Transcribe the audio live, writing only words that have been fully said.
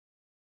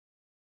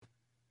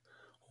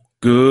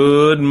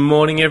Good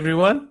morning,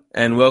 everyone,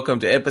 and welcome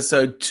to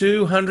episode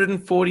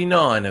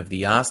 249 of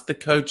the Ask the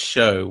Coach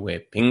show, where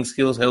Ping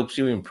Skills helps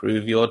you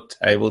improve your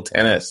table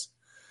tennis.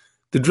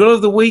 The drill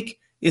of the week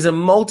is a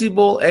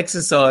multi-ball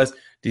exercise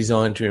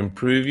designed to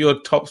improve your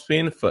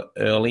topspin for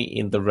early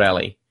in the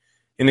rally.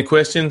 In the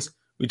questions,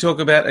 we talk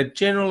about a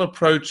general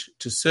approach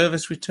to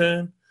service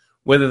return,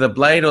 whether the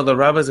blade or the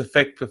rubbers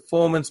affect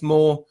performance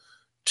more,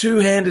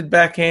 two-handed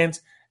backhands,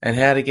 and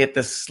how to get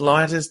the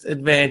slightest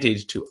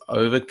advantage to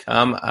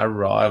overcome a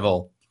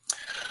rival.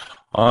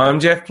 I'm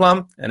Jeff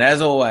Plum, and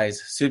as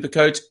always, Super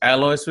Coach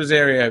Alois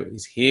Rosario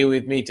is here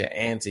with me to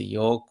answer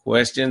your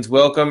questions.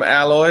 Welcome,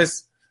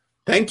 Alois.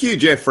 Thank you,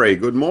 Jeffrey.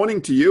 Good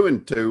morning to you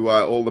and to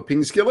all the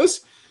Ping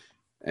Skillers,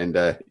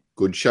 and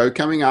good show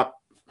coming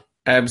up.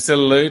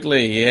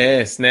 Absolutely,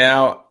 yes.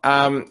 Now,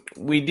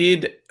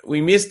 we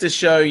missed a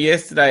show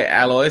yesterday,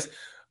 Alois,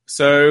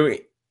 so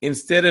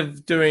instead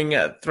of doing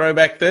a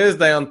Throwback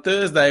Thursday on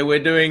Thursday, we're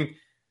doing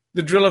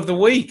the drill of the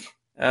week.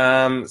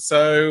 Tell us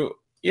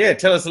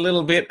a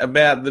little bit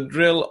about the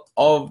drill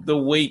of the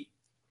week.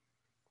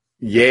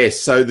 Yes,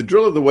 so the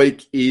drill of the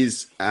week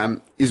is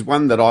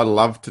one that I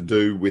love to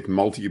do with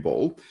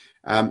multi-ball,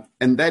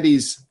 and that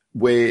is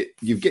where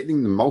you're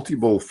getting the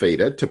multi-ball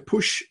feeder to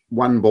push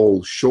one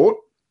ball short,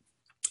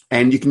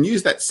 and you can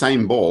use that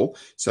same ball.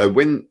 So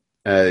when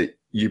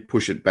you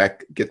push it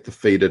back, get the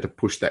feeder to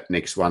push that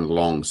next one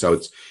long. So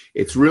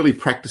it's really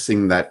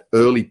practicing that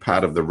early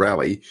part of the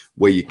rally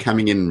where you're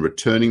coming in and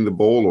returning the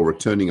ball or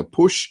returning a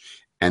push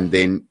and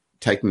then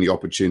taking the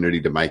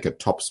opportunity to make a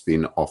top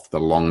spin off the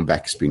long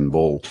backspin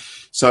ball.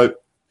 So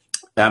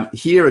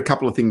here are a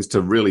couple of things to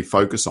really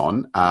focus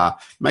on.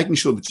 Making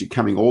sure that you're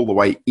coming all the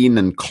way in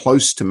and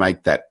close to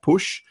make that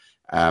push.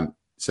 So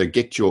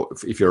if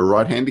you're a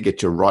right-hander,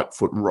 get your right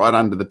foot right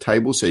under the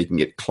table so you can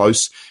get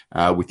close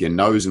with your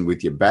nose and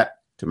with your bat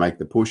to make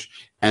the push.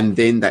 And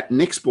then that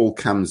next ball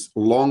comes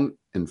long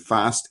and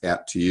fast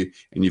out to you,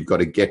 and you've got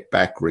to get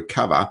back,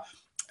 recover,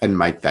 and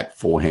make that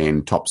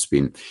forehand top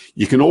spin.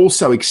 You can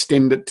also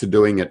extend it to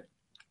doing it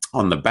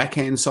on the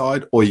backhand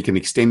side, or you can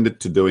extend it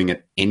to doing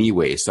it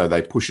anywhere. So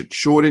they push it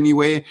short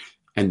anywhere,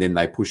 and then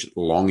they push it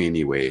long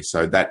anywhere.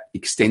 So that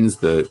extends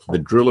the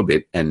drill a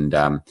bit and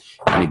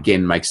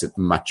again makes it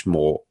much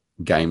more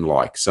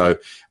game-like. So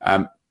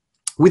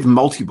with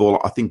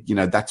multi-ball, I think,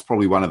 that's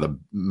probably one of the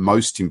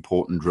most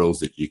important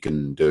drills that you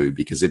can do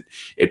because it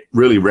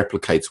really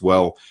replicates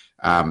well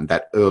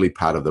that early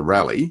part of the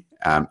rally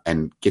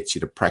and gets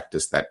you to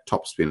practice that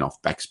top spin off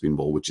backspin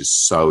ball, which is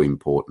so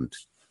important.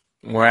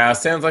 Wow,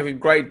 sounds like a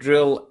great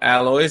drill,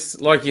 Alois.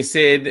 Like you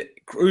said,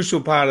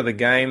 crucial part of the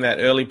game, that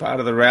early part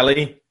of the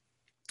rally.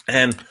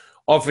 And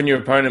often your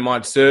opponent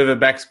might serve a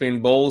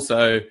backspin ball,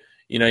 so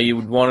you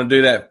would want to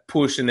do that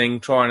push and then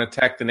try and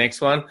attack the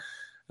next one.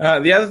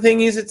 The other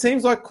thing is it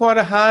seems like quite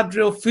a hard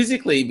drill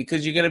physically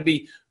because you're going to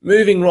be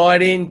moving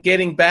right in,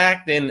 getting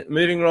back, then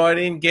moving right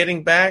in,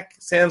 getting back.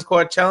 Sounds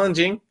quite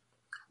challenging.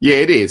 Yeah,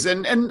 it is.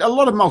 And a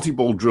lot of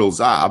multi-ball drills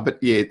are, but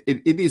yeah,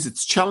 it is.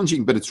 It's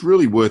challenging, but it's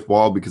really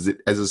worthwhile because,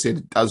 as I said,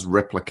 it does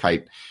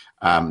replicate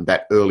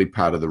that early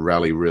part of the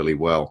rally really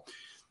well.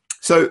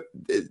 So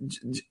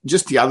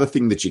just the other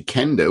thing that you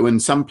can do,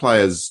 and some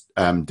players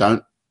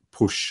don't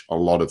push a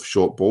lot of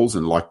short balls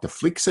and like to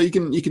flick, so you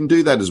can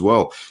do that as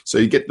well. So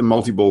you get the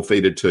multi-ball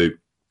feeder to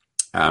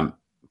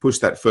push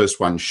that first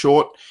one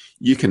short.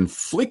 You can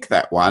flick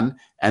that one,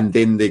 and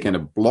then they're going to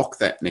block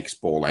that next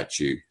ball at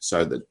you.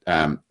 So that,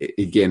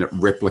 again, it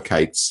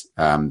replicates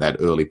that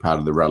early part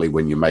of the rally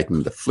when you're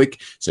making the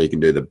flick. So you can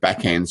do the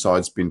backhand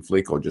side spin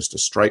flick or just a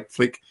straight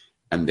flick,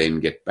 and then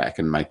get back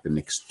and make the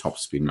next top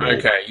spin ball.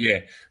 Okay, yeah.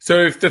 So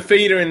if the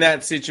feeder in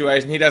that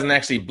situation, he doesn't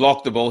actually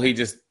block the ball, he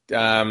just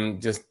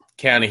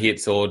counter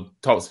hits or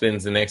top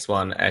spins the next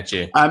one at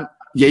you.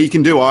 Yeah, you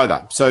can do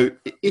either. So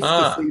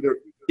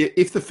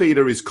if the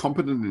feeder is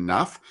competent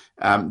enough,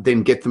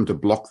 then get them to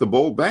block the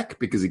ball back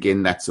because,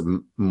 again, that's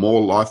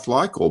more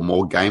lifelike or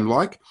more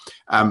game-like.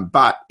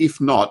 But if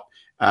not,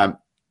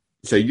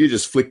 so you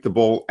just flick the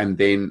ball and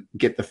then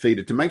get the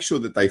feeder to make sure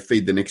that they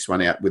feed the next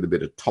one out with a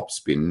bit of top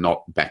spin,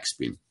 not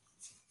backspin.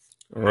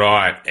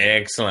 Right.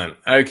 Excellent.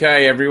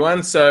 Okay,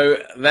 everyone. So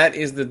that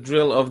is the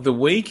drill of the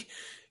week.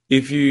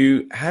 If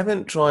you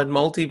haven't tried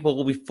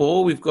multi-ball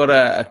before, we've got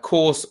a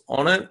course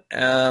on it.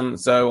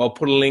 So I'll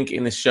put a link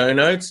in the show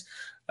notes.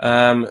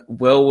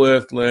 Well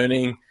worth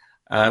learning.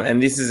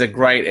 And this is a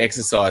great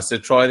exercise. So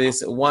try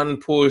this, one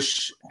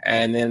push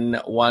and then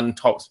one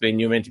top spin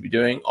you're meant to be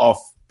doing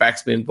off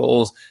backspin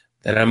balls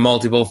that a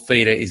multi-ball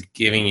feeder is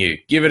giving you.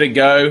 Give it a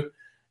go.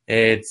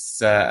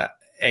 It's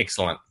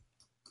excellent.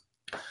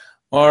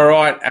 All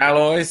right,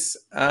 Alois,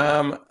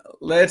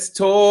 let's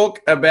talk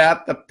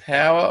about the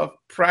power of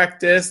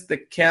practice. The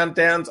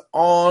countdown's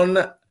on.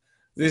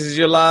 This is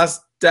your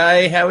last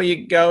day. How are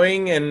you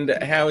going, and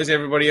how is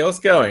everybody else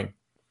going?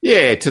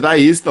 Yeah,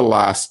 today is the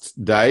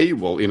last day,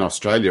 well, in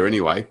Australia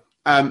anyway.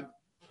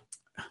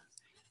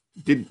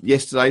 Did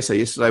yesterday, so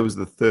yesterday was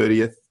the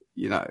 30th.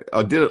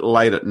 I did it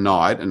late at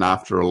night and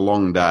after a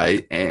long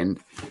day, and,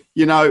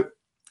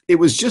 it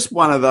was just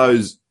one of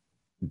those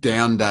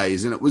down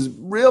days, and it was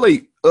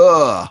really,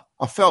 I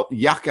felt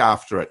yuck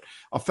after it.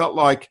 I felt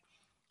like,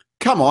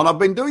 come on, I've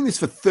been doing this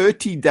for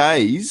 30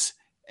 days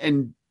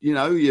and,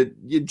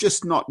 you're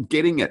just not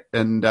getting it.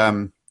 And,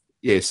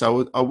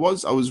 so I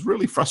was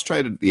really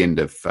frustrated at the end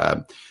of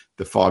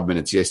the 5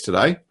 minutes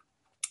yesterday.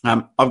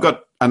 I've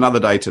got another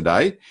day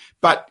today,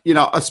 but,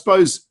 I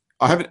suppose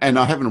I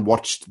haven't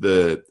watched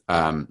the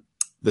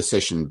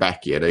session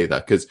back yet either,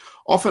 because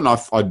often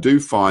I do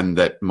find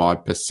that my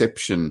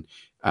perception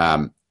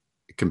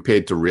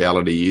compared to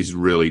reality is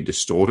really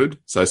distorted.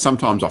 So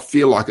sometimes I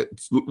feel like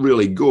it's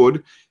really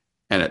good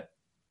and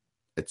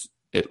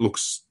it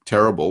looks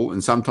terrible,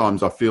 and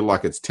sometimes I feel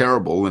like it's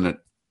terrible and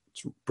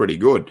it's pretty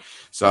good.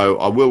 So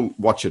I will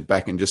watch it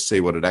back and just see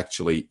what it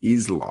actually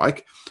is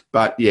like.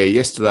 But yeah,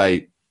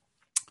 yesterday,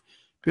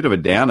 bit of a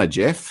downer,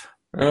 Jeff.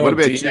 Oh, what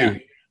about dear.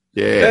 you?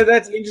 Yeah,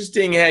 That's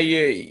interesting how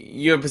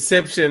your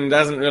perception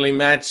doesn't really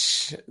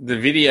match the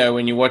video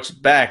when you watch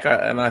it back.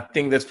 And I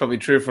think that's probably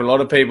true for a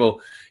lot of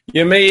people.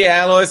 Me,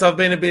 Alois, I've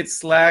been a bit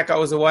slack. I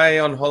was away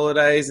on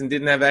holidays and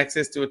didn't have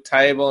access to a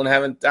table and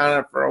haven't done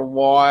it for a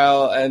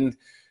while, and,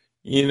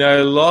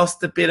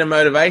 lost a bit of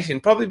motivation,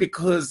 probably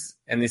because,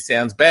 and this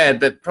sounds bad,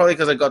 but probably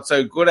because I got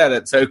so good at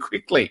it so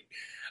quickly.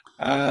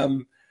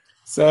 I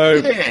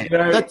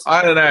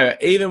don't know.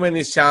 Even when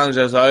this challenge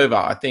is over,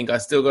 I think I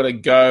still got to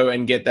go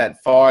and get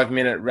that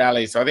 5-minute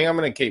rally. So I think I'm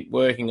going to keep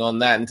working on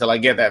that until I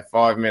get that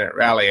 5-minute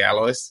rally,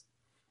 Alois.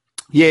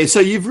 Yeah,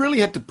 so you've really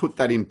had to put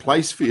that in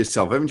place for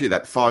yourself, haven't you,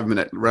 that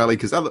 5-minute rally?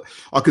 Because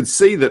I could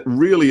see that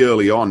really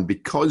early on,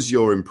 because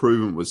your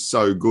improvement was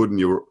so good and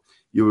you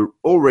were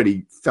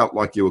already felt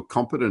like you were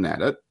competent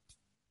at it,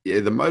 yeah,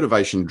 the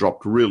motivation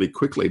dropped really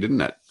quickly,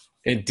 didn't it?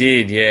 It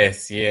did,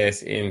 yes,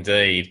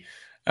 indeed.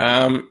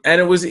 And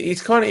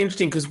it's kind of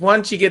interesting because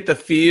once you get the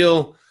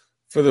feel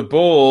for the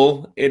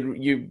ball,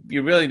 you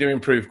really do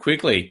improve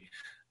quickly.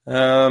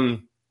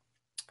 And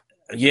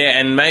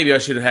maybe I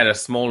should have had a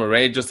smaller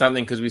edge or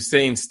something, because we've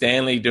seen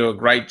Stanley do a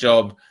great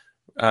job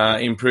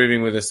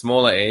improving with a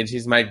smaller edge.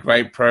 He's made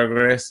great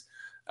progress.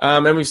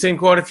 And we've seen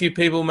quite a few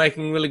people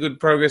making really good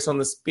progress on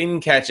the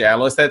spin catch,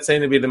 Alice. That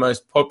seemed to be the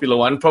most popular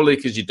one, probably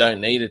because you don't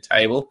need a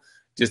table,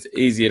 just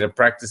easier to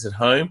practice at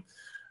home.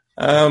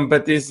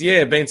 But there's,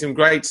 been some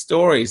great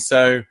stories.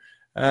 So,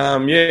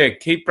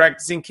 keep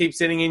practicing, keep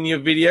sending in your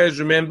videos.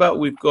 Remember,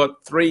 we've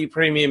got 3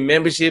 premium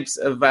memberships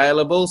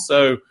available.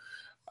 So,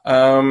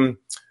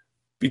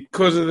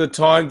 because of the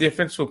time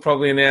difference, we'll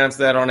probably announce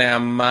that on our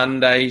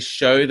Monday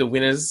show, the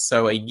winners.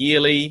 So a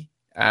yearly,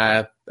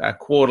 a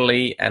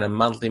quarterly, and a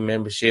monthly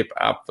membership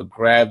up for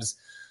grabs.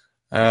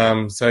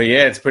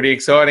 It's pretty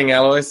exciting,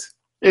 Alois.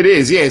 It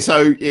is, yeah.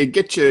 So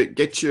get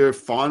your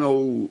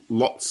final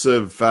lots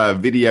of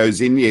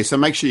videos in. Yeah, so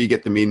make sure you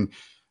get them in,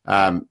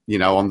 on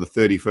the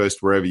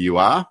 31st, wherever you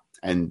are.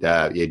 And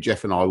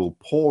Jeff and I will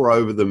pore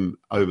over them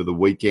over the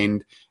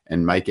weekend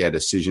and make our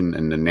decision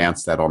and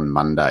announce that on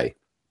Monday.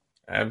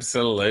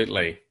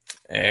 Absolutely.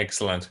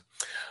 Excellent.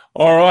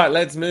 All right,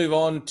 let's move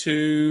on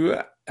to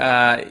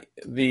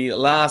the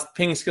last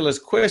Ping Skillers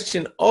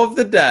question of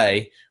the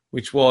day,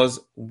 which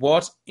was,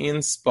 what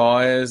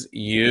inspires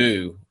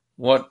you?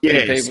 What do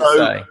people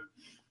say?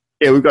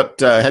 Yeah, we've got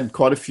had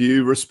quite a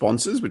few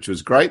responses, which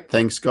was great.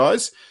 Thanks,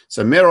 guys.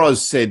 So Meroz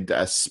said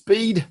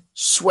speed,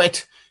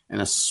 sweat,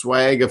 and a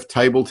swag of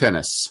table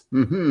tennis.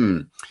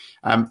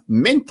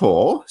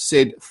 Mentor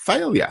said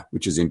failure,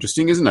 which is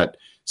interesting, isn't it?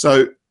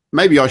 So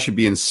maybe I should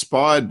be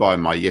inspired by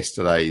my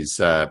yesterday's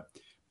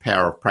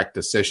power of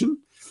practice session.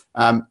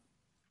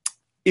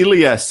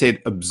 Ilya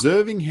said,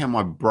 observing how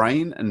my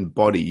brain and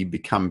body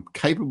become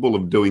capable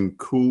of doing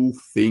cool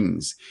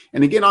things.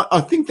 And again,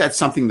 I think that's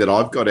something that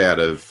I've got out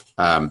of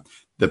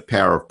the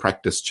Power of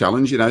Practice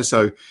challenge,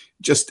 so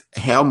just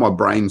how my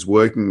brain's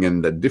working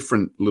and the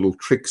different little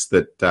tricks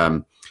that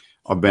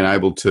I've been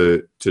able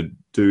to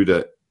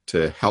do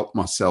to help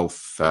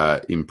myself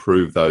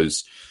improve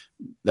those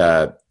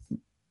that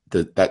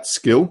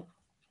skill.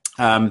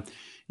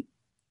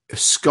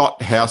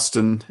 Scott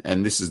Houston,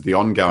 and this is the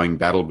ongoing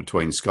battle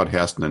between Scott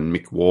Houston and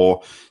Mick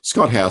War.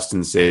 Scott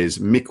Houston says,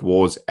 Mick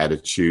War's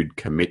attitude,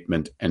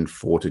 commitment, and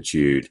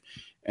fortitude.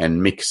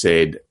 And Mick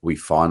said, we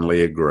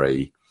finally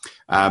agree.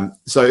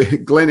 So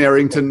Glenn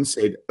Errington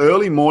said,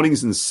 early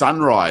mornings and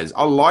sunrise.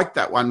 I like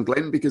that one,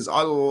 Glenn, because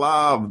I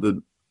love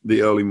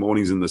the early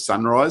mornings and the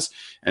sunrise.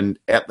 And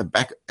out the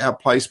back of our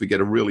place, we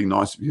get a really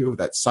nice view of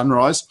that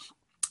sunrise.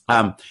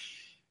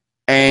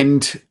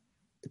 And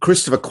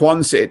Christopher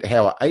Kwan said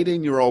how an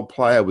 18-year-old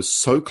player was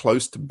so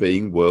close to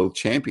being world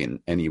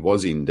champion, and he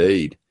was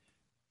indeed.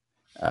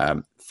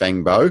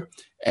 Fang Bo.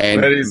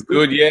 And that is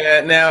good,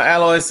 yeah. Now,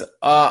 Alois,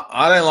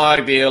 I don't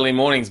like the early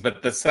mornings,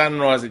 but the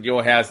sunrise at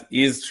your house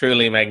is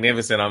truly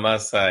magnificent, I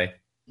must say.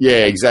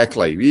 Yeah,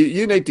 exactly.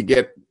 You need to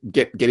get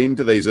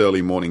into these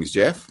early mornings,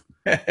 Jeff.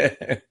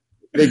 They're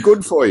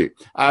good for you.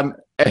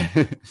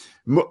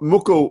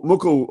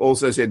 Mukul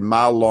also said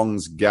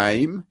Marlong's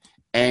game.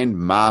 And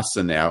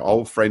Marson, our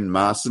old friend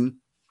Marson,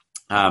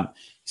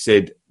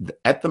 said,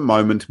 at the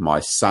moment, my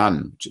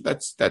son.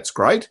 That's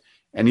great.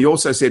 And he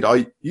also said,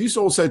 I used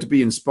also to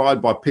be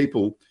inspired by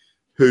people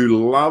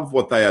who love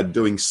what they are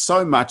doing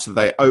so much that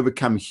they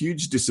overcome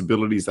huge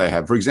disabilities they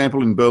have. For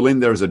example, in Berlin,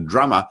 there is a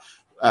drummer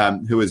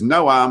who has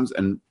no arms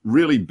and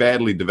really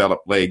badly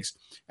developed legs,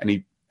 and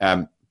he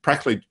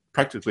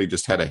practically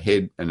just had a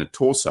head and a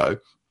torso.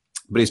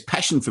 But his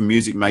passion for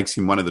music makes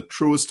him one of the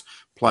truest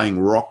playing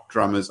rock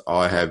drummers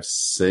I have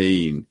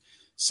seen.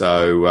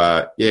 So,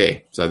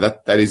 so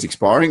that is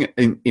inspiring.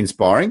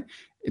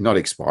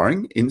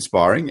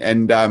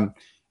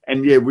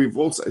 And yeah, we've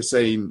also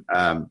seen,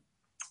 and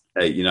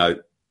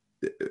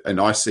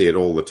I see it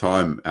all the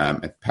time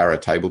at para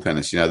table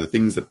tennis, the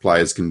things that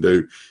players can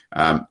do,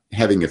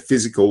 having a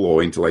physical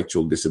or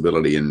intellectual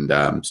disability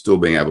and still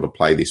being able to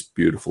play this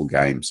beautiful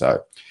game.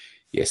 So,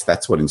 yes,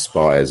 that's what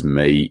inspires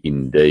me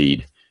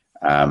indeed.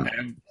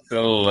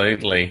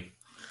 Absolutely.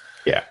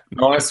 Yeah.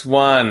 Nice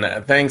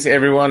one. Thanks,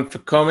 everyone, for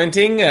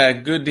commenting.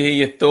 Good to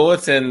hear your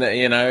thoughts. And,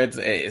 it's,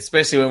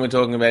 especially when we're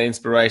talking about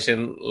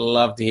inspiration,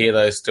 love to hear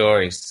those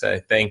stories.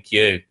 So thank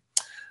you.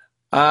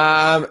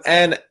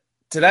 And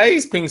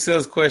today's Ping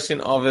Skillers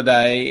question of the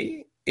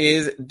day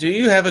is, do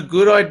you have a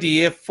good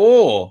idea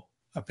for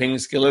a Ping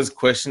Skillers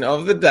question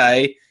of the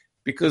day?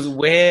 Because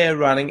we're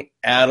running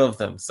out of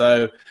them.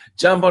 So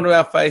jump onto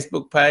our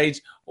Facebook page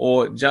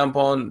or jump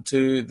on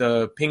to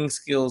the Ping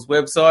Skills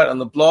website on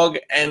the blog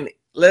and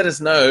let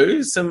us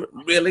know some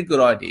really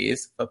good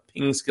ideas for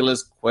Ping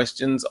Skillers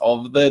questions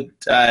of the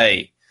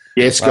day.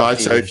 Yes,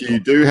 guys. So if you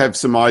do have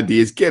some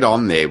ideas, get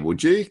on there,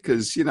 would you?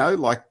 Because,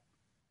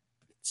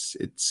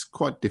 it's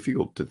quite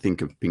difficult to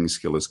think of Ping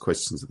Skillers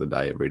questions of the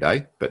day every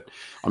day. But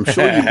I'm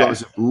sure you guys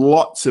have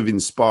lots of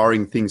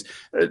inspiring things.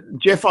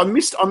 Jeff, I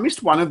missed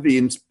one of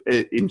the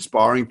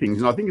inspiring things,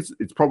 and I think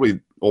it's probably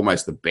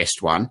almost the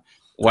best one.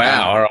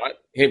 Wow. All right.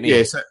 Hit me.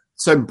 Yeah.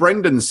 So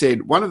Brendan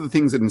said, one of the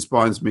things that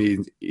inspires me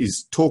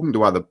is talking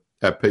to other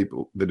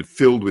people that are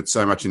filled with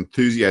so much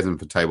enthusiasm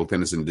for table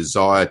tennis and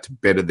desire to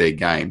better their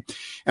game.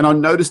 And I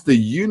noticed the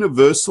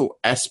universal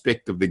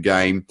aspect of the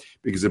game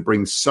because it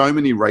brings so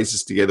many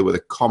races together with a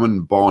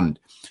common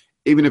bond.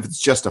 Even if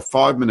it's just a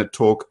 5-minute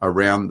talk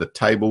around the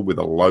table with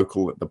a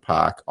local at the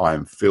park, I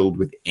am filled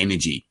with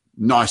energy.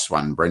 Nice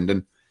one,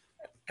 Brendan.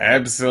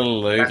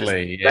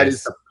 Absolutely. That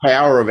is the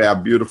power of our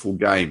beautiful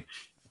game.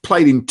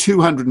 Played in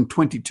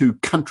 222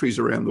 countries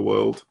around the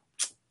world.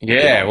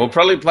 Yeah, well,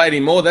 probably played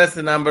in more. That's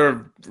the number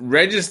of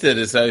registered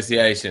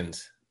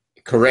associations.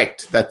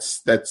 Correct.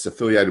 That's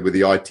affiliated with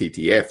the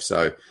ITTF.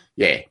 So,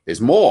 yeah, there's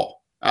more.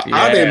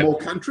 Are there more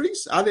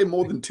countries? Are there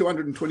more than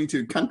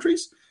 222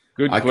 countries?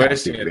 Good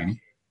question.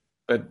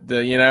 But,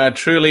 a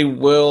truly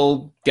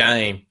world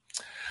game.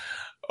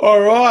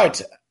 All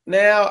right.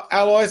 Now,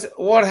 Alois,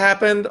 what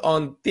happened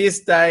on this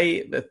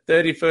day, the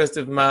 31st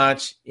of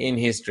March in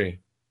history?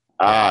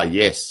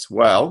 Yes.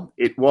 Well,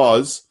 it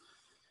was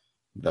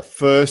the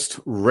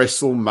first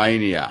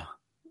WrestleMania,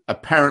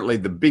 apparently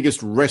the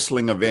biggest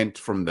wrestling event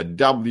from the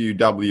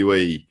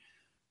WWE.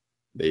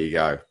 There you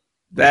go.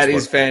 That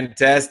is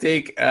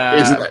fantastic.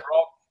 Isn't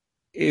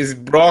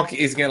it? Brock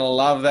is going to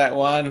love that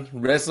one.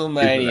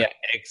 WrestleMania,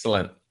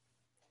 excellent.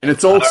 And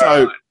it's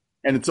also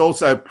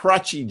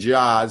Prachi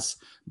Jar's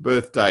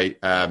birthday.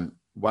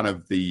 One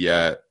of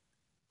the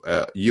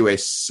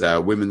US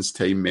women's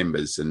team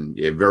members, and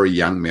very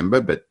young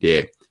member, but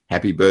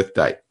happy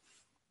birthday.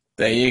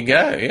 There you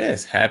go.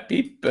 Yes,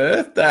 happy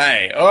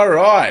birthday. All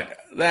right.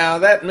 Now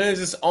that moves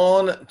us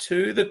on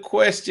to the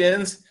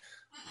questions.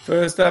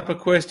 First up, a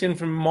question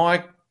from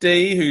Mike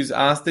D, who's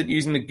asked it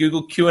using the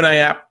Google Q&A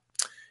app.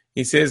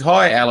 He says,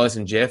 "Hi, Alois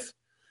and Jeff.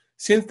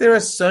 Since there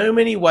are so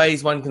many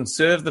ways one can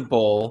serve the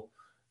ball,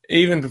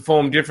 even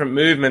perform different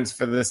movements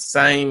for the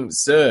same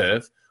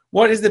serve,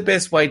 what is the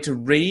best way to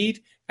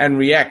read and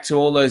react to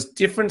all those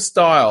different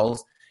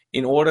styles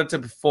in order to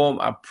perform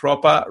a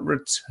proper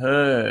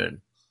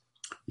return?"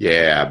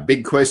 Yeah,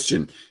 big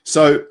question.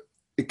 So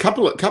a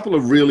couple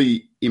of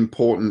really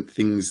important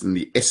things in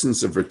the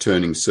essence of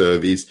returning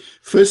serve is,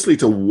 firstly,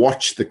 to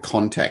watch the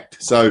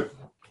contact. So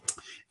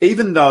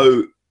even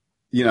though,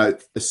 the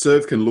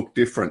serve can look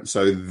different,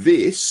 so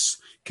this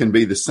can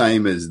be the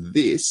same as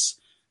this,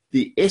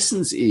 the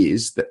essence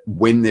is that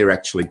when they're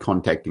actually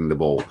contacting the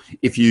ball,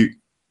 if you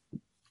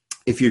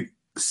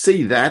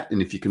see that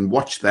and if you can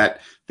watch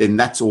that, then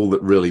that's all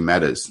that really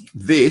matters.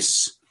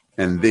 This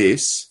and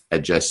this are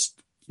just,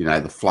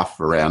 the fluff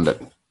around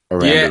it.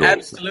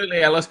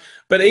 Absolutely, Alice.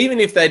 But even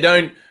if they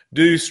don't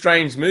do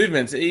strange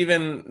movements,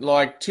 even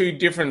like two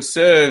different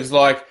serves,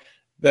 like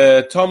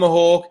the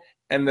tomahawk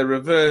and the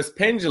reverse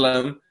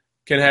pendulum,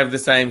 can have the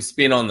same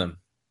spin on them.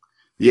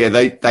 Yeah,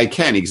 they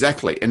can,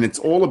 exactly. And it's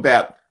all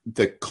about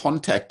the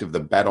contact of the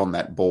bat on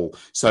that ball.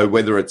 So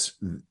whether it's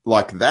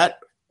like that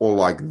or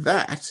like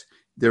that,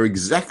 they're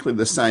exactly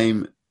the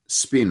same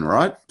spin,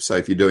 right? So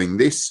if you're doing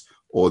this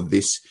or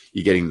this,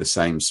 you're getting the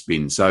same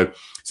spin. So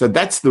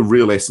that's the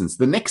real essence.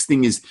 The next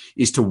thing is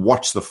to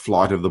watch the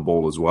flight of the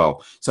ball as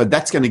well. So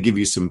that's going to give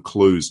you some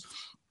clues.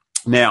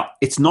 Now,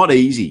 it's not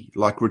easy.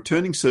 Like,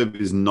 returning serve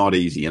is not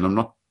easy. And I'm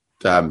not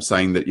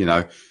saying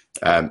that,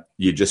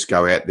 you just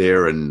go out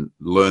there and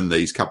learn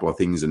these couple of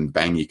things and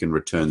bang, you can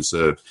return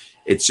serve.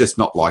 It's just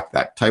not like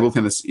that. Table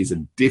tennis is a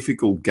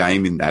difficult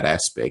game in that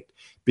aspect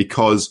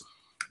because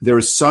there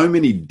are so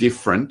many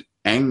different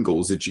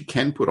angles that you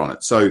can put on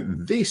it. So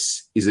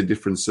this is a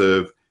different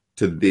serve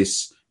to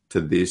this,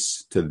 to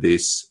this, to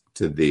this,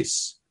 to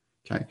this,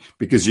 okay?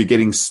 Because you're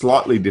getting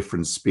slightly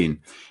different spin.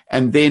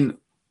 And then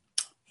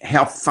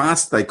how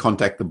fast they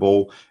contact the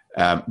ball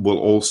will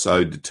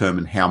also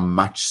determine how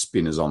much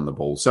spin is on the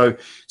ball. So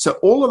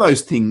all of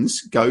those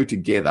things go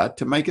together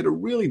to make it a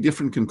really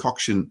different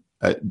concoction,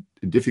 a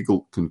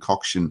difficult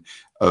concoction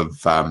of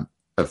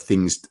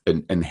things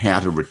and how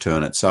to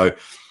return it. So,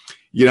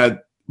 you know,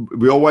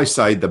 we always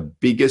say the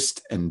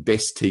biggest and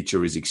best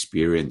teacher is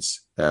experience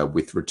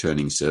with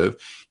returning serve.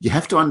 You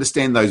have to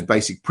understand those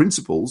basic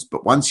principles,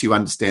 but once you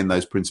understand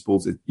those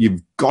principles,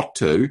 you've got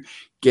to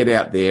get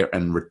out there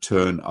and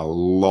return a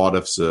lot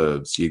of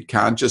serves. You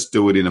can't just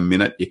do it in a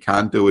minute. You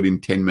can't do it in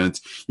 10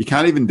 minutes. You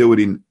can't even do it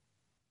in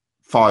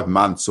 5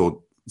 months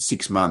or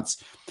 6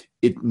 months.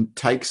 It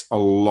takes a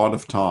lot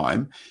of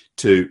time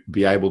to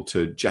be able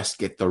to just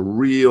get the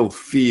real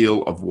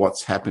feel of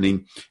what's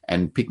happening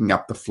and picking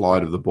up the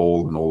flight of the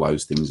ball and all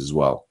those things as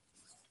well.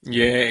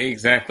 Yeah,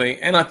 exactly.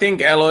 And I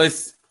think,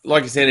 Alois,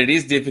 like you said, it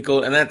is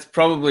difficult, and that's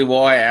probably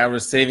why our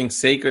Receiving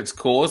Secrets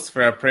course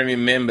for our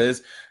premium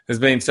members has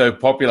been so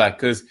popular,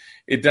 because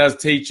it does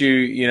teach you,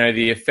 you know,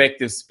 the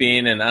effect of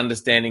spin and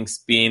understanding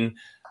spin,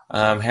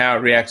 how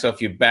it reacts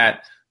off your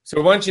bat. So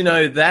once you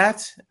know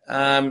that,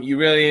 you're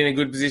really in a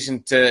good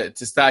position to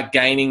start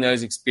gaining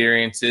those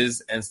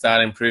experiences and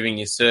start improving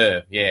your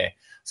serve. Yeah.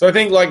 So I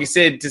think, like you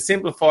said, to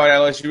simplify it,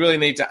 Alois, you really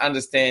need to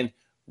understand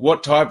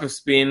what type of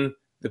spin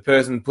the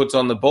person puts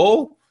on the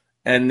ball,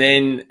 and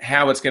then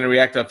how it's going to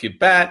react off your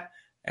bat,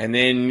 and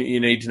then you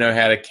need to know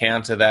how to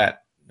counter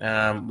that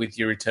with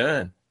your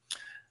return.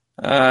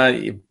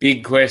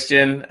 Big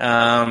question.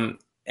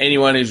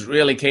 Anyone who's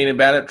really keen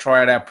about it,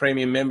 try out our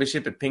premium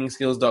membership at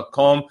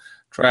pingskills.com.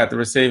 Try out the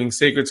Receiving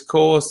Secrets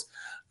course.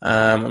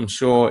 I'm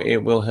sure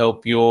it will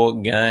help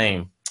your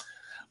game.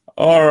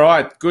 All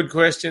right, good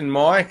question,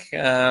 Mike.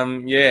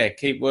 Yeah,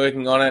 keep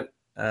working on it.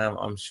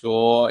 I'm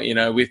sure, you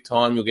know, with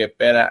time you'll get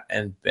better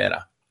and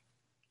better.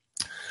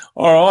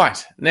 All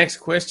right, next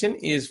question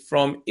is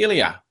from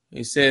Ilya,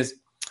 who says,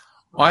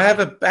 I have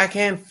a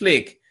backhand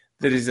flick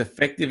that is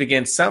effective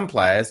against some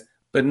players,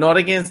 but not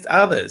against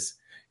others.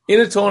 In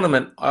a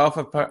tournament, I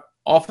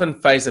often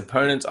face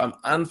opponents I'm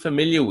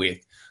unfamiliar with.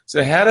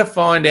 So how to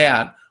find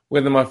out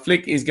whether my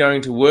flick is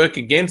going to work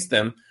against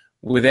them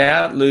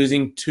without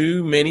losing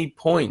too many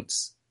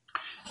points?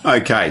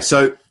 Okay,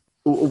 so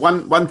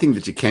one thing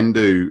that you can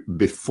do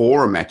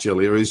before a match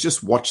earlier is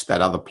just watch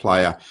that other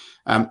player.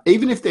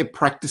 Even if they're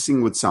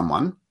practicing with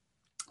someone,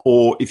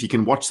 or if you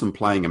can watch them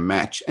playing a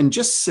match, and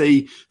just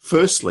see,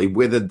 firstly,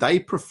 whether they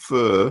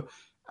prefer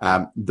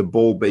the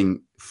ball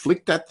being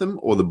flicked at them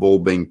or the ball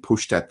being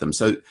pushed at them.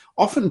 So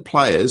often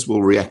players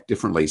will react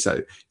differently,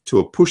 so to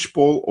a push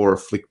ball or a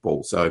flick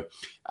ball. So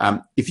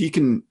if you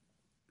can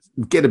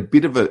get a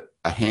bit of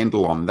a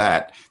handle on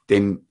that,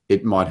 then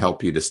it might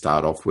help you to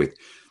start off with.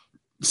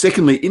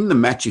 Secondly, in the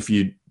match, if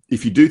you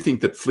do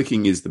think that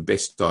flicking is the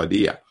best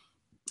idea,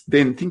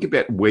 then think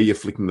about where you're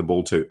flicking the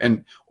ball to.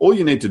 And all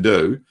you need to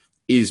do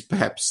is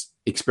perhaps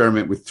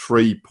experiment with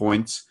 3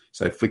 points.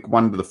 So flick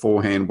one to the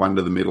forehand, one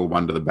to the middle,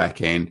 one to the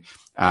backhand,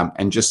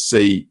 and just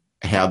see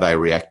how they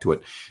react to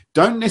it.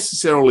 Don't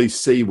necessarily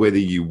see whether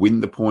you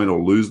win the point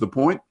or lose the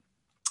point,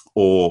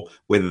 or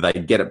whether they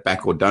get it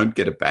back or don't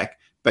get it back,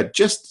 but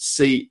just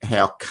see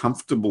how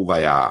comfortable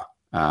they are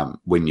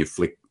when you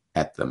flick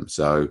at them.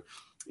 So,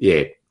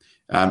 yeah.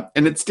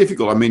 And it's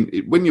difficult. I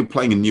mean, when you're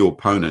playing a new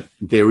opponent,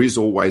 there is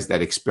always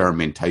that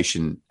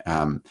experimentation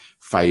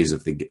phase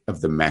of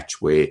the match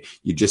where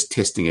you're just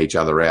testing each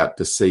other out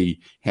to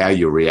see how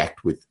you react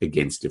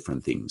against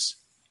different things.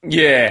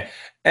 Yeah,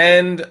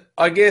 and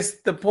I guess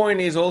the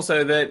point is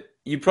also that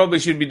you probably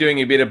should be doing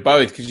a bit of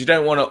both, because you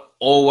don't want to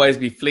always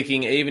be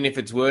flicking, even if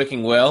it's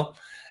working well.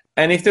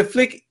 And if the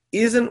flick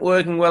isn't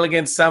working well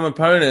against some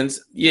opponents,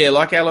 yeah,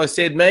 like Alois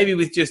said, maybe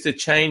with just a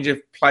change of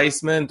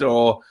placement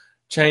or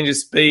change of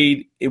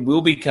speed, it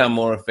will become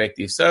more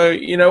effective. So,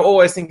 you know,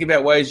 always think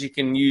about ways you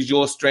can use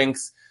your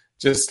strengths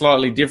just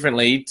slightly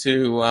differently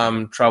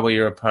to trouble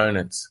your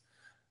opponents.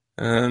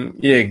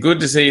 Yeah, good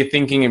to see you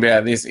thinking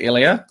about this,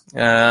 Ilya.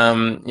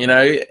 You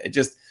know,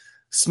 just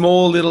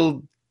small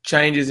little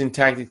changes in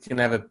tactics can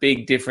have a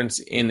big difference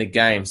in the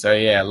game. So,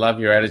 yeah, I love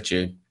your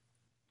attitude.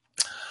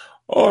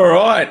 All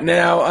right.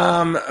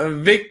 Now,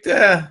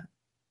 Victor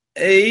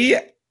E.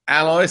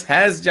 Alois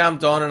has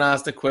jumped on and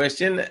asked a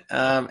question,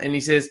 and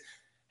he says,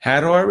 how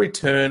do I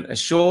return a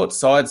short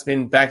side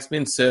spin,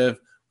 backspin serve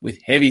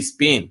with heavy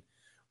spin?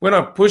 When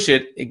I push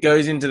it, it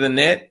goes into the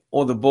net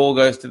or the ball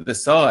goes to the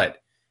side.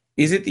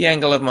 Is it the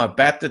angle of my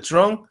bat that's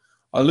wrong?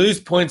 I lose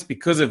points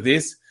because of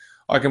this.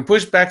 I can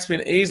push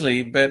backspin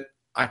easily, but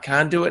I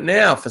can't do it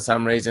now for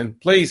some reason.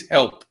 Please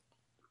help.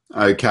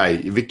 Okay,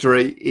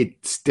 Victory,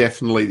 it's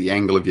definitely the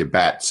angle of your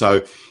bat.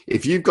 So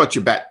if you've got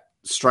your bat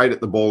straight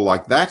at the ball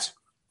like that,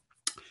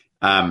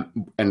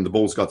 and the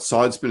ball's got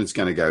side spin, it's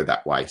going to go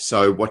that way.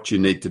 So what you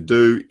need to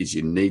do is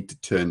you need to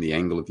turn the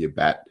angle of your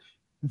bat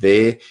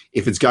there.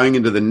 If it's going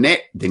into the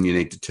net, then you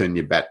need to turn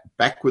your bat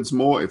backwards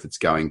more. If it's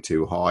going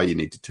too high, you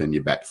need to turn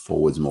your bat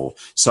forwards more.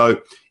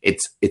 So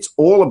it's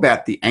all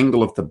about the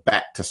angle of the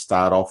bat to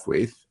start off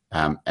with,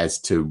 as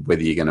to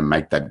whether you're going to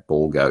make that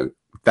ball go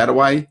that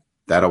away,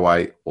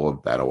 or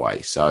that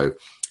away. So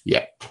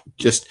yeah,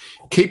 just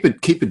keep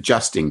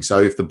adjusting. So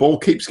if the ball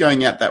keeps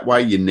going out that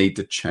way, you need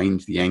to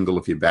change the angle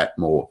of your bat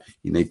more.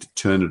 You need to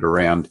turn it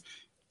around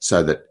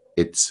so that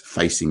it's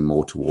facing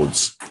more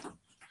towards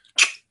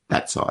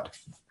that side.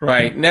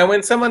 Right. Now,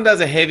 when someone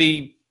does a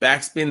heavy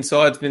backspin,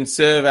 side spin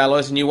serve,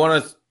 Alois, and you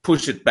want to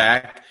push it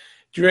back,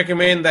 do you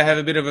recommend they have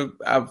a bit of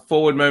a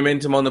forward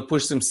momentum on the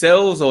push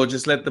themselves, or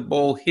just let the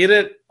ball hit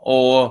it,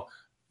 or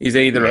is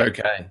either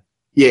okay?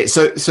 Yeah.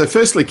 So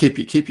firstly,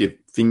 keep your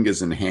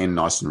fingers and hand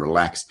nice and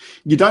relaxed.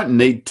 You don't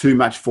need too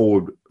much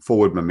forward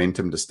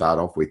momentum to start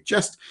off with.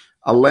 Just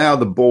allow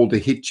the ball to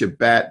hit your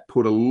bat.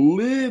 Put a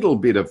little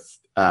bit of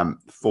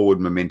forward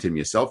momentum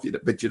yourself,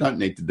 but you don't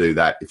need to do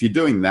that. If you're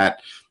doing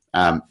that,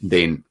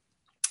 then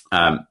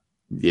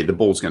the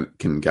balls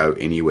can go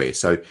anywhere.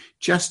 So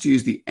just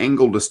use the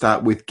angle to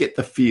start with, get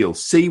the feel,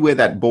 see where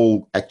that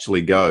ball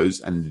actually goes,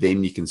 and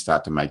then you can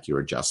start to make your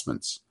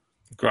adjustments.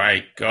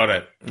 Great, got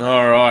it.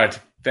 All right.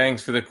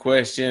 Thanks for the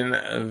question,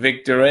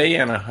 Victory,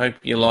 and I hope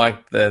you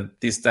liked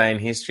this day in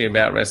history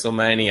about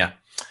WrestleMania.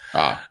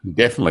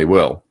 Definitely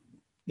will.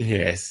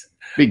 Yes.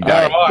 Big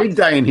day. Right. Big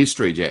day in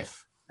history,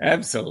 Jeff.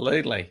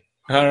 Absolutely.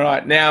 All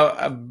right. Now,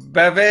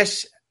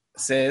 Bhavesh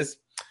says,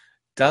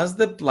 does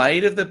the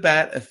blade of the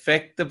bat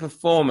affect the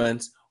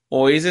performance,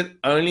 or is it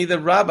only the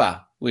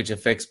rubber which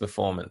affects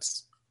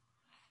performance?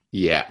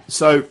 Yeah.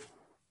 So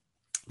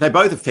they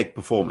both affect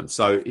performance.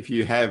 So if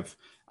you have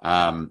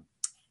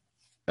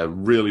a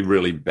really,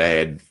 really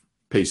bad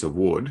piece of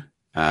wood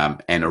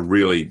and a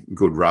really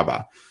good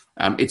rubber,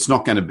 it's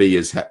not going to be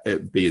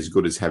as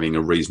good as having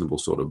a reasonable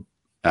sort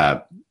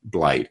of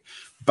blade.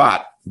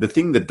 But the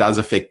thing that does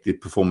affect the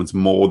performance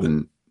more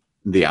than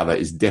the other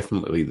is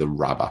definitely the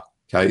rubber.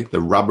 Okay,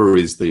 the rubber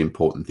is the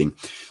important thing.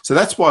 So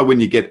that's why when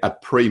you get a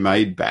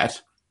pre-made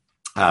bat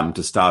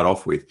to start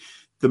off with,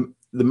 the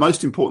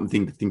most important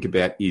thing to think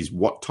about is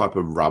what type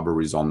of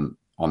rubber is on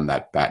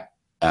that bat.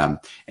 And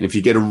if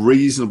you get a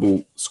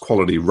reasonable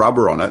quality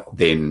rubber on it,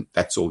 then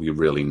that's all you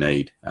really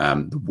need.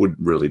 The wood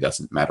really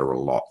doesn't matter a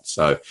lot.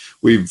 So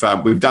we've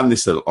done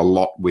this a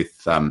lot with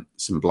some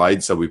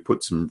blades. So we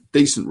put some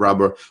decent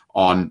rubber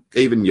on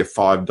even your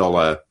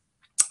 $5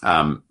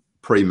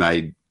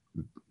 pre-made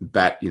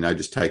bat.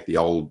 Just take the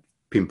old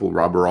pimple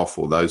rubber off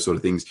or those sort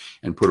of things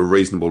and put a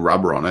reasonable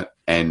rubber on it,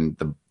 and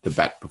the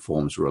bat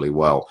performs really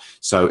well.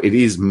 So it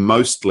is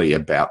mostly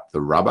about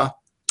the rubber,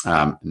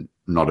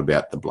 not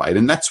about the blade.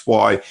 And that's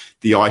why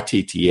the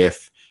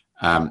ITTF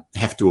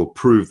have to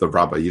approve the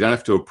rubber. You don't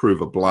have to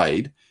approve a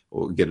blade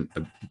or get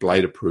a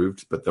blade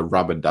approved, but the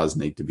rubber does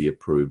need to be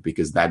approved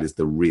because that is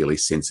the really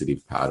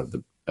sensitive part of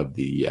the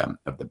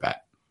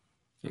bat.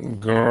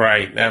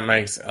 Great. That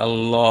makes a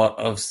lot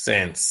of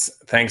sense.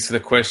 Thanks for the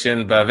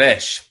question,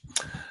 Bhavesh.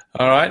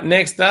 All right.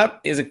 Next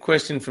up is a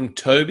question from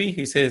Toby,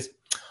 who says,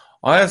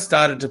 I have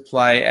started to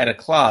play at a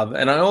club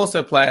and I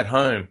also play at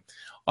home.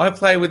 I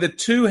play with a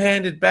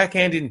two-handed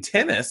backhand in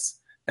tennis,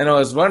 and I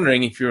was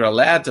wondering if you're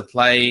allowed to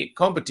play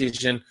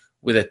competition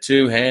with a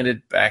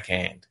two-handed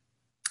backhand.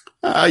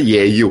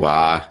 Yeah, you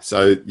are.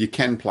 So you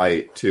can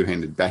play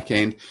two-handed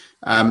backhand.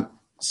 There's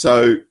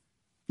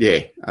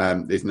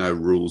no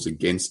rules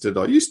against it.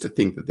 I used to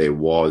think that there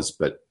was,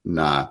 but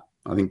nah.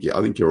 I think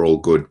you're all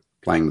good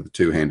playing with a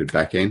two-handed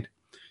backhand.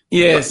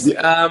 Yes,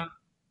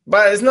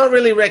 but it's not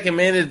really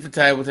recommended for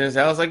table tennis,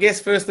 Alice. I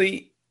guess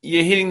firstly,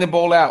 you're hitting the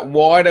ball out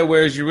wider,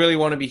 whereas you really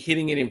want to be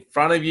hitting it in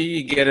front of you.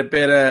 You get a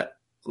better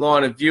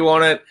line of view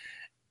on it.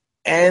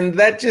 And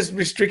that just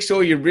restricts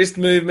all your wrist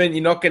movement.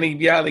 You're not going to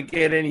be able to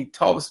get any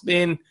top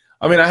spin.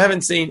 I mean, I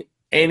haven't seen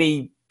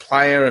any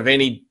player of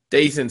any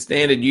decent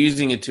standard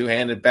using a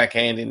two-handed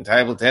backhand in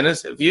table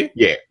tennis. Have you?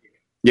 Yeah.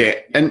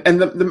 And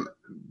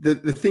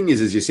the thing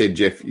is, as you said,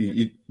 Jeff,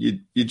 you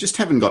just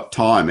haven't got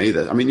time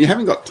either. I mean, you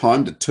haven't got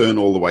time to turn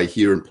all the way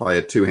here and play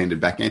a two-handed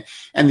backhand.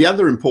 And the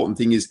other important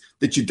thing is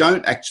that you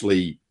don't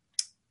actually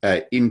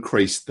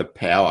increase the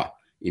power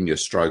in your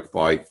stroke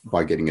by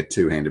getting a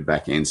two-handed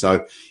backhand.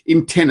 So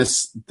in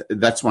tennis,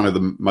 that's one of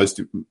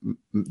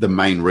the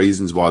main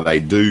reasons why they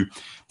do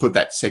put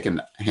that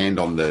second hand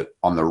on the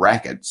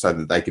racket so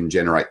that they can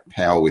generate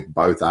power with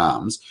both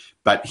arms.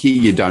 But here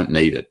you don't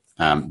need it.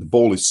 The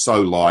ball is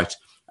so light.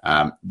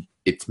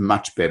 It's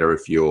much better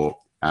if you're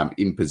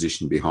in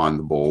position behind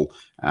the ball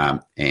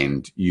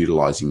and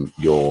utilizing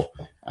your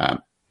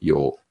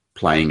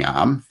playing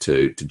arm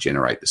to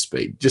generate the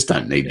speed. Just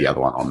don't need the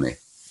other one on there.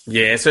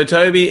 Yeah, so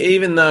Toby,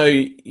 even though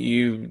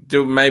you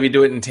maybe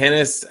do it in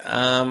tennis,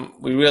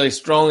 we really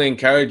strongly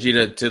encourage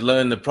you to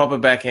learn the proper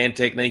backhand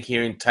technique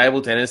here in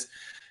table tennis.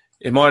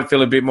 It might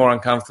feel a bit more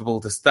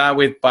uncomfortable to start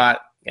with,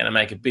 but going to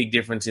make a big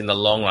difference in the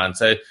long run.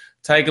 So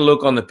take a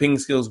look on the Ping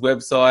Skills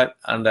website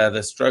under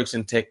the strokes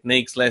and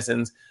techniques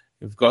lessons.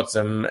 We've got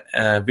some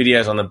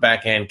videos on the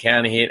backhand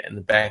counter hit and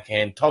the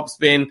backhand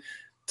topspin.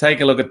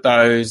 Take a look at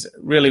those.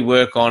 Really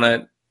work on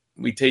it.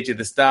 We teach you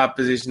the start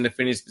position, the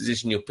finish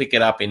position. You'll pick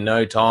it up in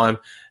no time,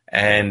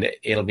 and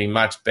it'll be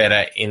much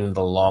better in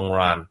the long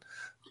run.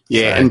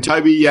 Yeah, so.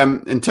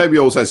 And Toby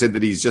also said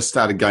that he's just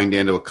started going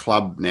down to a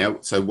club now.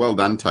 So well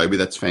done, Toby.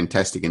 That's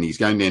fantastic. And he's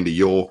going down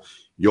to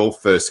your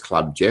first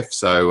club, Jeff.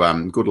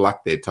 So good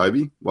luck there,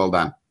 Toby. Well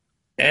done.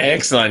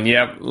 Excellent.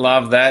 Yep,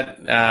 love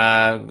that.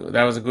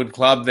 That was a good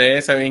club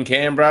there. So in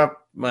Canberra,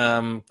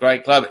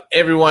 great club.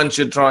 Everyone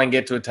should try and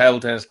get to a table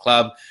tennis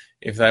club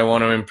if they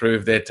want to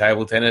improve their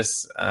table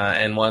tennis,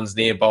 and one's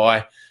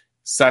nearby.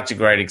 Such a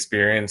great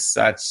experience,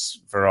 such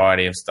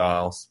variety of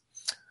styles.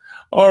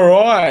 All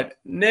right,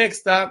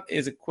 next up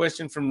is a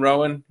question from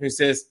Rowan, who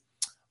says,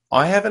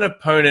 I have an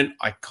opponent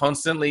I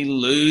constantly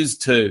lose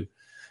to.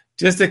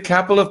 Just a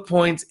couple of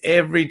points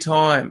every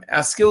time.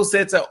 Our skill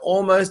sets are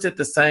almost at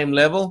the same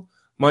level.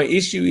 My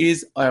issue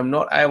is I am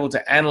not able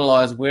to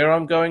analyze where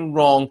I'm going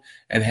wrong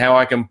and how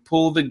I can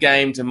pull the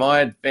game to my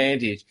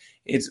advantage.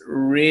 It's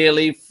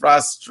really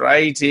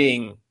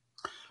frustrating.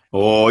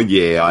 Oh,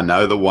 yeah, I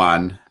know the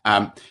one.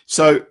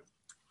 So,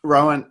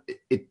 Rowan,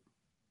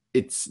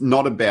 it's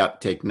not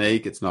about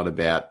technique. It's not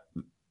about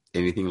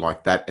anything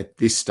like that at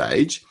this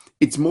stage.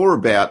 It's more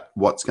about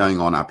what's going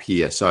on up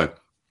here. So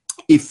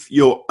if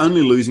you're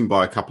only losing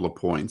by a couple of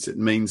points, it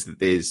means that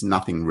there's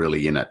nothing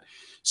really in it.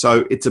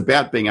 So it's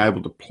about being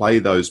able to play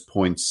those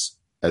points,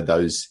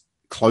 those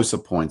closer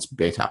points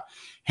better.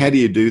 How do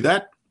you do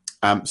that?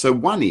 So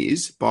one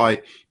is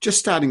by just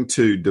starting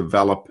to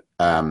develop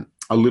a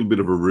little bit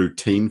of a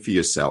routine for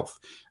yourself,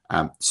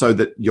 so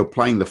that you're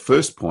playing the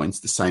first points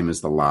the same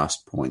as the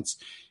last points.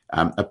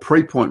 A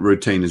pre-point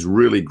routine is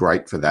really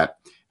great for that,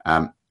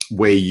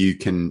 where you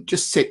can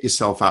just set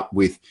yourself up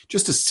with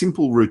just a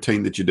simple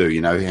routine that you do.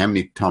 You know, how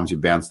many times you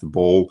bounce the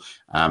ball,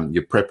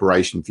 your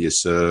preparation for your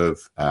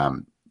serve,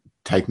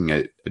 taking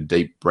a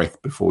deep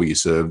breath before you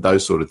serve,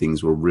 those sort of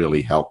things will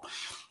really help.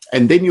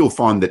 And then you'll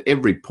find that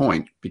every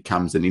point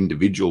becomes an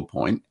individual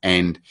point,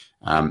 and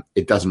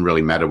it doesn't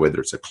really matter whether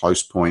it's a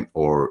close point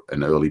or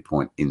an early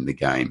point in the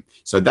game.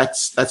 So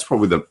that's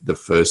probably the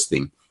first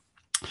thing.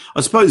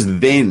 I suppose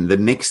then the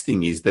next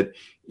thing is that,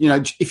 you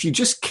know, if you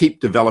just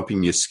keep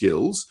developing your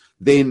skills,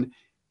 then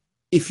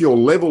if your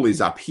level is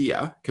up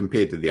here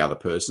compared to the other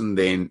person,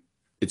 then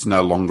it's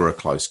no longer a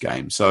close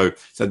game. So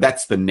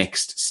that's the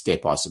next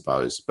step, I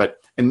suppose.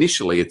 But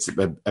initially, it's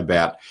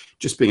about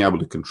just being able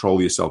to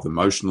control yourself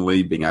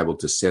emotionally, being able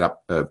to set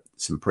up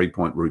some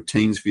pre-point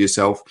routines for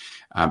yourself,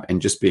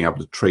 and just being able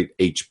to treat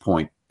each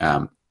point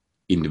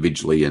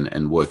individually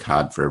and work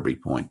hard for every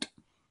point.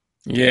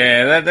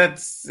 Yeah,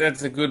 that's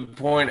a good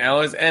point,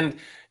 Alice. And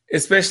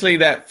especially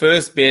that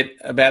first bit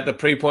about the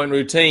pre-point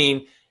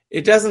routine,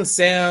 it doesn't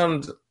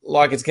sound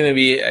like it's going to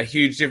be a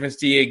huge difference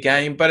to your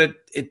game, but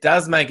it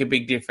does make a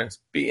big difference.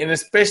 And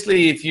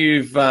especially if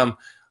you've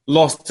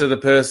lost to the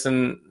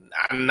person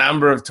a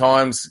number of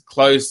times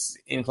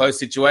in close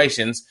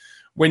situations,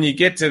 when you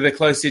get to the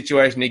close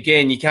situation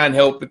again, you can't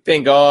help but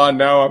think, oh,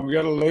 no, I'm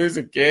going to lose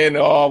again.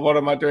 Oh, what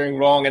am I doing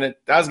wrong? And it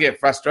does get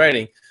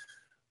frustrating.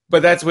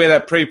 But that's where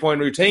that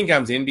pre-point routine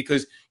comes in,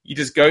 because you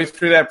just go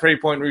through that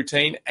pre-point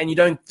routine and you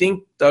don't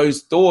think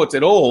those thoughts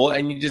at all,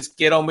 and you just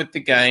get on with the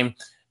game,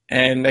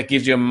 and that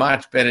gives you a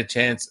much better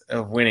chance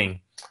of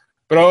winning.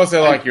 But I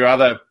also like your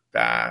other,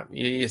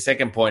 your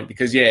second point,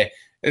 because, yeah,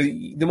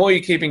 the more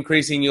you keep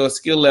increasing your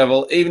skill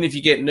level, even if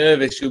you get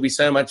nervous, you'll be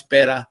so much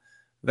better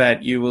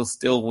that you will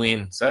still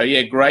win. So,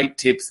 yeah, great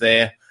tips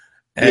there.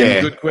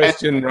 And good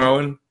question,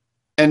 Rowan.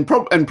 And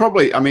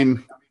probably, I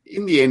mean,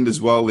 in the end as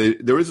well,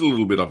 there is a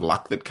little bit of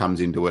luck that comes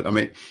into it. I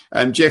mean,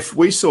 Jeff,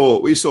 we saw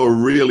a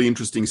really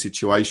interesting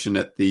situation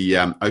at the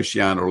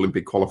Oceania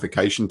Olympic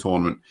qualification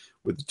tournament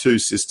with the two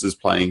sisters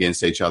playing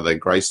against each other,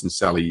 Grace and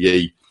Sally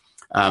Yee.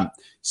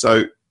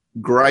 So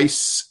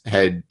Grace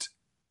had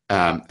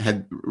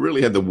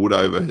really had the wood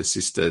over her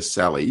sister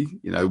Sally,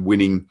 you know,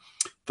 winning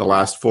the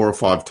last 4 or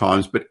 5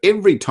 times, but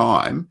every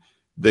time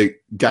the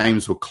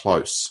games were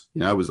close.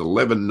 You know, it was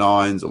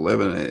 11-9s,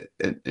 11,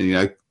 and you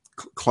know,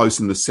 close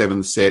in the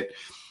 7th set.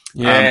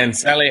 Yeah, and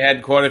Sally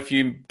had quite a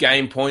few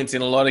game points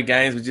in a lot of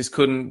games, but just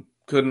couldn't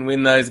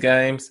win those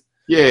games.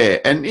 Yeah,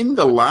 and in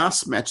the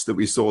last match that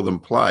we saw them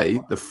play,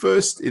 in the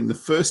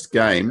first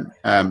game,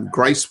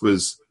 Grace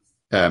was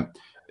down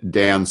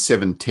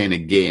 7-10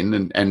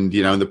 again, and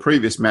you know, in the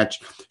previous match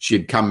she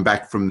had come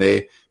back from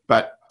there.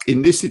 But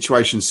in this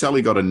situation,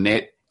 Sally got a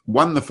net,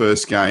 won the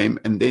first game,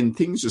 and then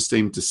things just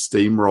seemed to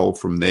steamroll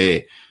from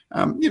there.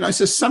 You know,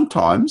 so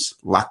sometimes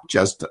luck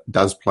just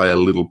does play a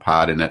little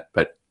part in it,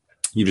 but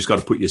you just got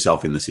to put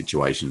yourself in the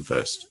situation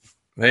first.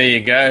 There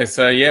you go.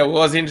 So, yeah, it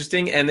was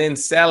interesting. And then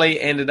Sally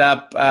ended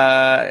up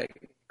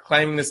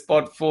claiming the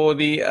spot for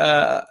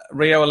the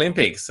Rio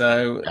Olympics.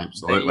 So,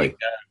 absolutely.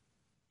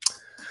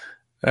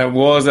 That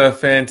was a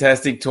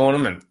fantastic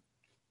tournament.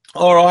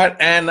 All right.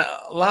 And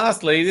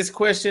lastly, this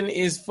question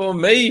is for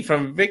me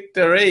from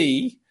Victor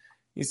E.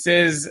 He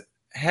says,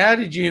 how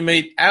did you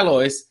meet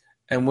Alois,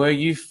 and were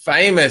you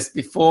famous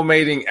before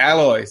meeting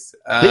Alois?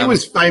 He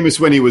was famous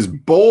when he was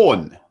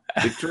born,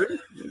 Victory.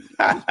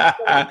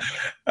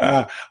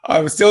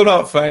 I'm still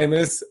not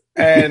famous,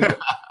 and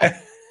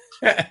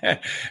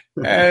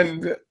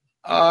and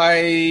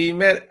I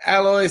met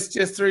Alois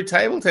just through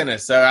table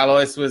tennis. So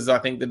Alois was, I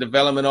think, the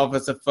development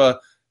officer for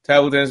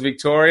Table Tennis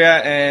Victoria,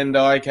 and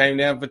I came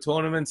down for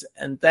tournaments,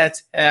 and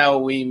that's how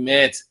we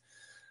met.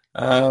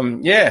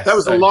 That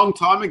was a long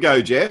time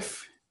ago,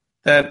 Jeff.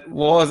 That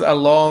was a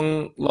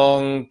long,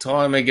 long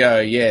time ago,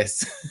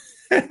 yes.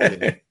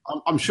 Yeah.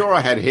 I'm sure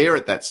I had hair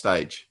at that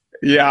stage.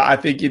 Yeah, I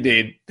think you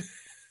did.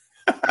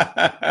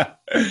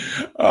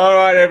 All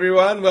right,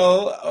 everyone.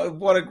 Well,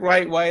 what a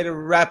great way to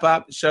wrap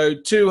up show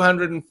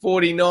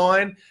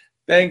 249.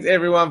 Thanks,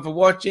 everyone, for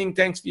watching.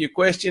 Thanks for your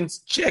questions.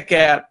 Check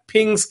out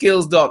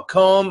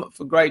pingskills.com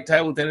for great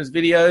table tennis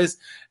videos.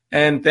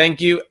 And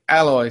thank you,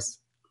 Alois.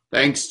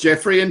 Thanks,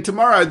 Jeffrey. And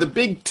tomorrow, the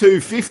big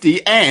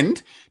 250.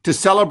 And to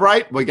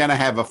celebrate, we're going to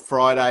have a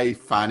Friday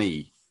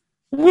funny.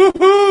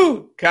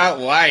 Woohoo! Can't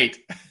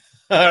wait.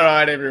 All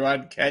right,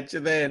 everyone. Catch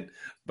you then.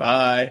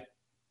 Bye.